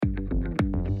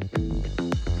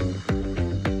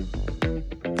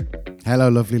Hello,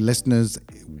 lovely listeners.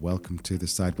 Welcome to the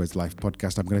Sideways Life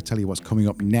podcast. I'm going to tell you what's coming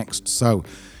up next. So,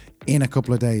 in a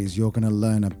couple of days, you're going to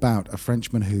learn about a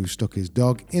Frenchman who stuck his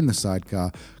dog in the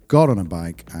sidecar, got on a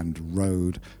bike and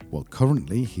rode. Well,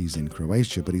 currently he's in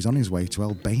Croatia, but he's on his way to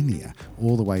Albania,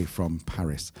 all the way from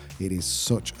Paris. It is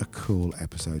such a cool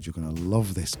episode. You're going to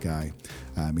love this guy.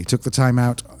 He took the time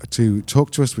out to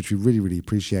talk to us, which we really, really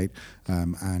appreciate.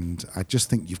 And I just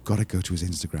think you've got to go to his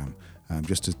Instagram.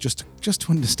 Just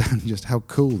to understand just how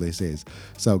cool this is.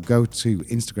 So go to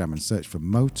Instagram and search for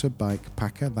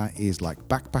motorbike-packer. That is like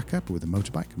backpacker, but with a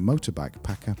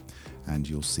motorbike-packer, and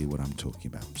you'll see what I'm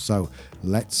talking about. So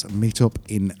let's meet up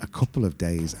in a couple of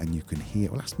days, and you can hear.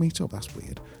 Well, let's meet up. That's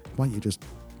weird. Why don't you just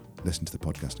listen to the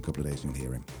podcast in a couple of days and you'll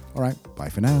hear him? All right. Bye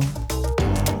for now.